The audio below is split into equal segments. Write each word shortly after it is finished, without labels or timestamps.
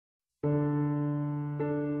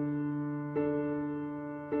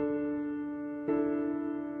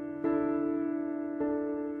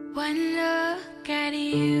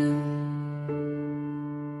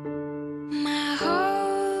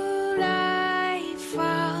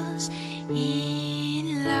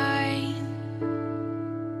in line.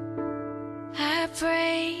 I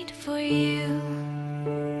prayed for you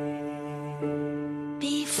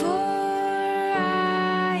before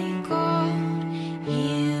I called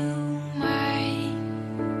you mine.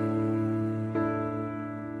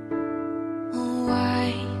 Oh,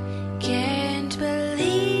 I can't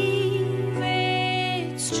believe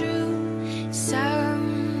it's true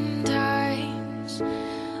sometimes.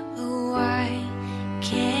 Oh, I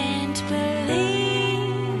can't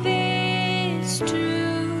believe it's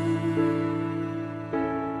true.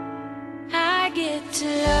 I get to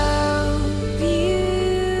love you.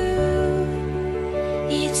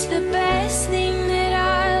 It's the best thing that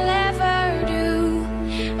I'll ever do.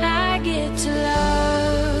 I get to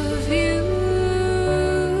love you.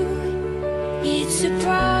 It's a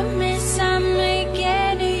promise I'm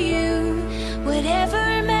making to you.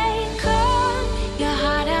 Whatever may come, your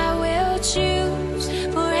heart I will choose.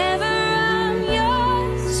 Forever I'm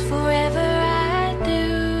yours, forever I do.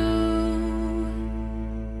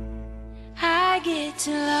 I get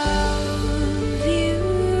to love you.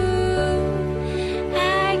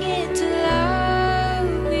 I get to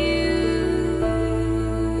love you.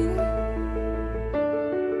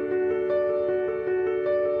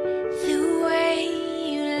 The way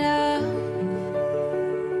you love,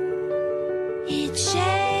 it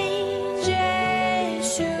changes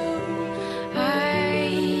who I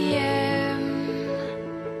am.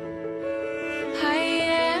 I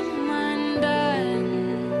am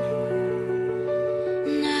undone.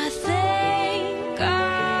 Nothing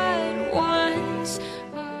God wants.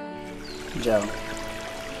 Joe,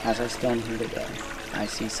 as I stand here today, I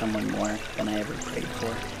see someone more than I ever prayed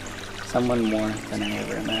for, someone more than I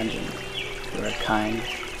ever imagined. You are kind,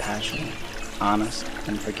 passionate, honest,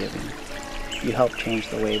 and forgiving. You help change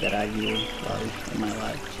the way that I view love in my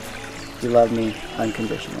life. You love me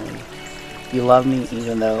unconditionally. You love me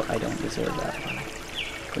even though I don't deserve that love.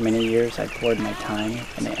 For many years, I poured my time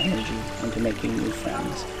and energy into making new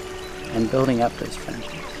friends and building up those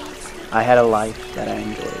friendships. I had a life that I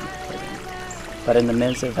enjoyed living, but in the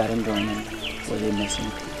midst of that enjoyment was a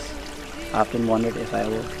missing piece. I often wondered if I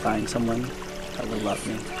will find someone that will love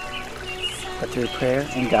me. But through prayer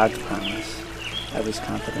and God's promise, I was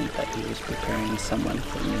confident that He was preparing someone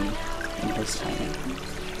for me in His timing.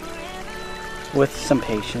 With some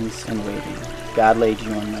patience and waiting, God laid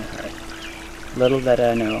you on my heart. Little did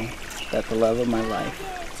I know that the love of my life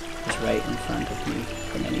was right in front of me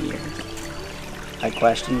for many years. I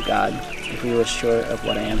questioned God if He was sure of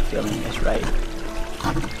what I am feeling is right.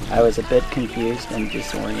 I was a bit confused and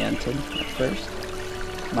disoriented at first.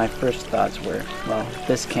 My first thoughts were, well,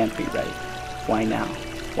 this can't be right. Why now?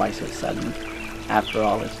 Why so sudden? After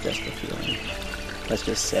all, it's just a feeling. Let's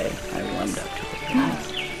just say I warmed up to the feelings.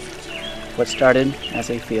 What started as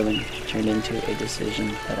a feeling turned into a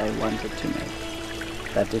decision that I wanted to make.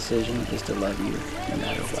 That decision is to love you no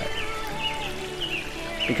matter what.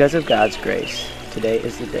 Because of God's grace, today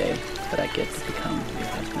is the day that I get to become your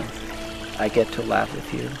husband. I get to laugh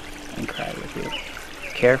with you and cry with you,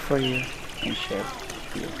 care for you and share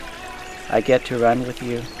with you. I get to run with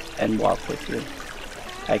you and walk with you.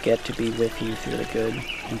 I get to be with you through the good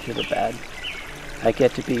and through the bad. I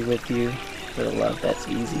get to be with you for the love that's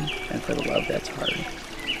easy and for the love that's hard.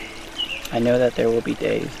 I know that there will be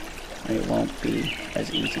days when it won't be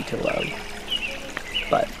as easy to love,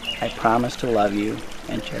 but I promise to love you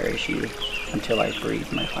and cherish you until I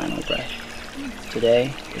breathe my final breath.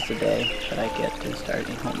 Today is the day that I get to start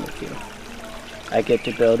a home with you. I get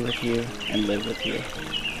to build with you and live with you.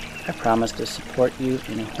 I promise to support you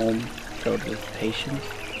in a home filled with patience,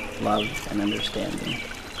 love, and understanding,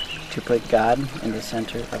 to put God in the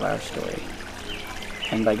center of our story.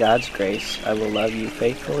 And by God's grace, I will love you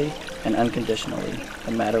faithfully and unconditionally,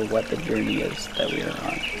 no matter what the journey is that we are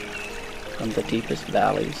on. From the deepest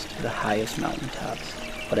valleys to the highest mountaintops,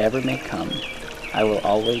 whatever may come, I will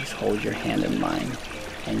always hold your hand in mine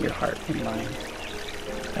and your heart in mine.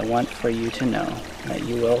 I want for you to know that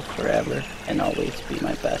you will forever and always be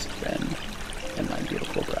my best friend and my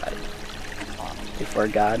beautiful bride. Before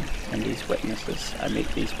God and these witnesses, I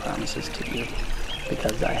make these promises to you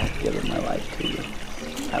because I have given my life to you.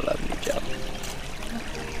 I love you, Joe.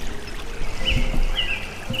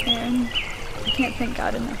 And I can't thank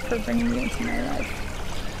God enough for bringing you into my life.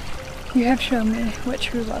 You have shown me what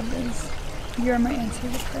true love is. You are my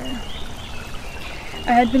answer to prayer.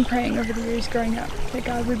 I had been praying over the years growing up that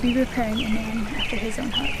God would be preparing a man after His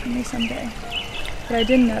own heart for me someday. But I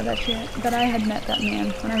didn't know that I had met that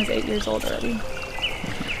man when I was 8 years old already.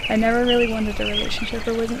 I never really wanted a relationship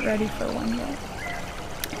or wasn't ready for one yet.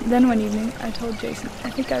 Then one evening, I told Jason I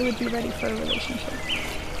think I would be ready for a relationship.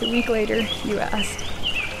 A week later, you ask.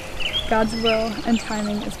 God's will and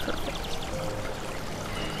timing is perfect.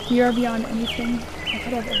 You are beyond anything I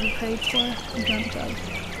could have ever prayed for or dreamt of.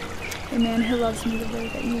 A man who loves me the way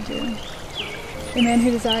that you do. A man who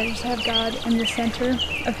desires to have God in the center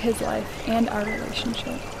of his life and our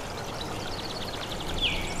relationship.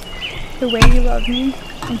 The way you love me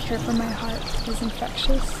and care for my heart is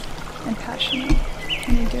infectious and passionate,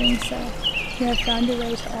 and in doing so, you have found a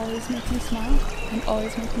way to always make me smile and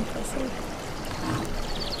always make me feel safe.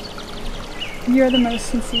 You are the most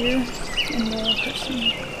sincere and loyal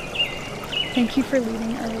person. Thank you for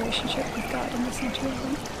leading our relationship with God in the center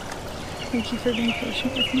of it. Thank you for being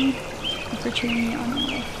patient with me and for cheering me on in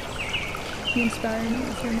life. You inspire me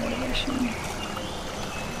with your motivation.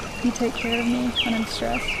 You take care of me when I'm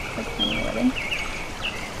stressed, like planning a wedding.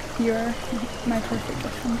 You are my perfect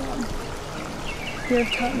gift from God. You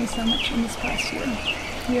have taught me so much in this past year.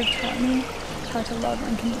 You have taught me how to love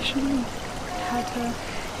unconditionally, how to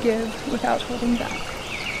give without holding back,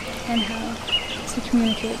 and how to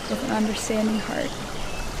communicate with an understanding heart.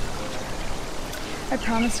 I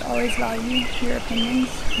promise to always value your opinions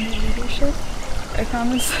and your leadership. I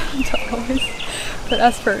promise to always put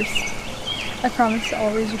us first. I promise to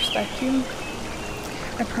always respect you.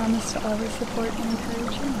 I promise to always support and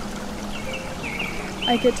encourage you.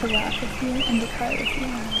 I get to laugh with you and to cry with you.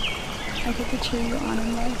 I get to cheer you on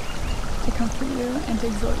in life, to comfort you and to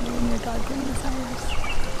exhort you in your God-given desires.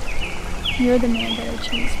 You are the man that I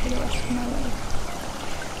choose for the rest of my life.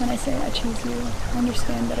 When I say I choose you, I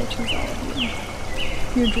understand that I choose all of you.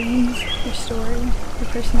 Your dreams, your story, your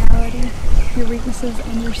personality, your weaknesses,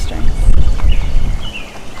 and your strengths.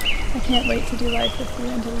 I can't wait to do life with you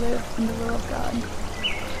and to live in the will of God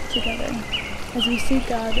together as we seek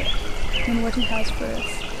God and what He has for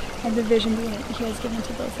us and the vision He has given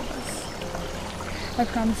to both of us. I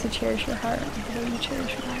promise to cherish your heart the way you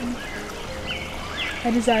cherish mine.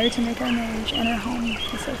 I desire to make our marriage and our home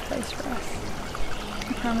a safe place for us.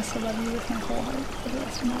 I promise to love you with my whole heart for the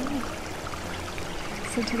rest of my life.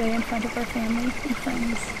 So today, in front of our family and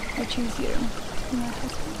friends, I choose you to be my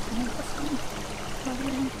husband and my best friend. Love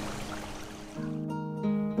you.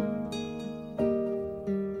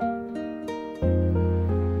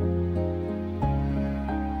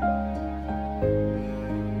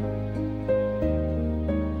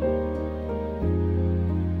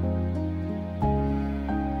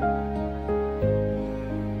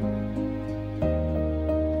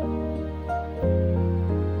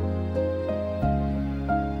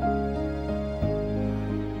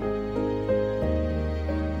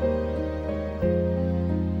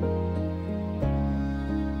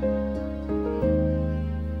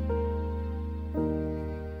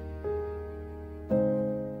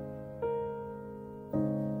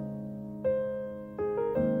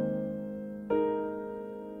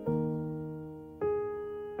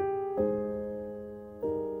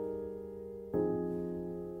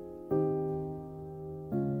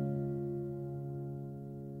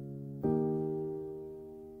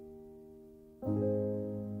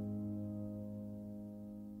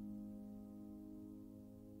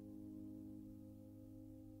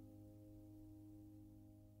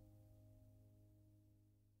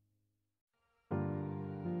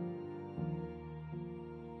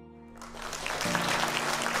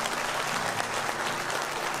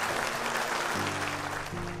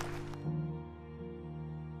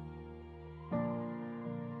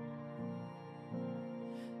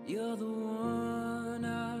 You're the one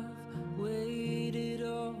I've waited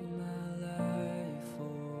all my life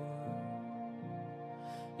for.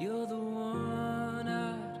 You're the one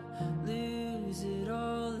I'd lose it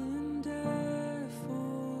all and die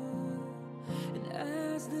for. And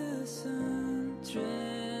as the sun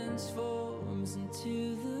transforms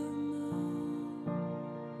into the moon,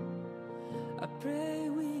 I pray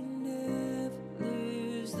we never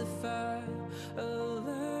lose the fire of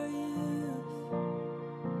our youth.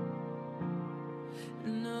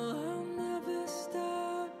 No, I'll never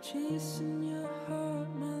stop chasing your heart.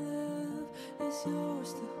 My love is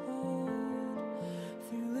yours to hold.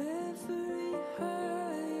 Through every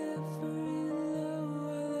high, every low,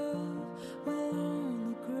 our love will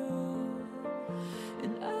only grow.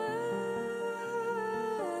 And I'll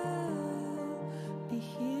be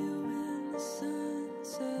here when the sun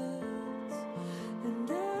sets. And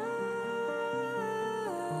I'll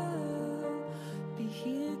be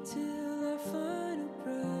here till our final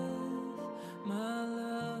breath. My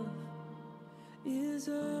love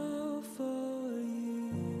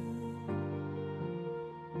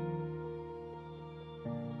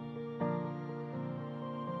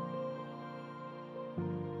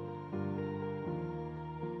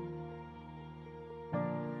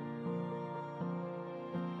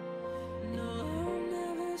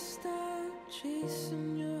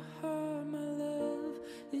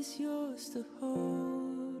to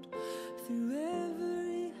hold. Through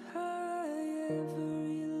every high,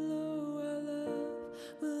 every low, our love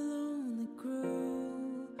will only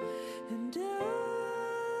grow. And I'll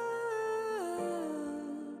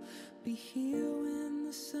be here when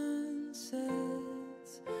the sun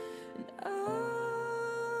sets, and I'll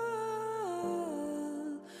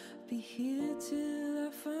be here till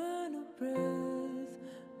our final breath.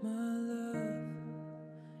 My love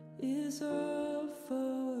is all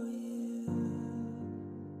for you.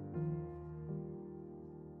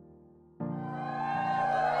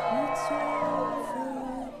 It's all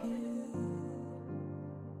for you.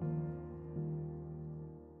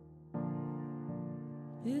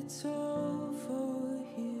 It's all for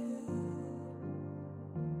you.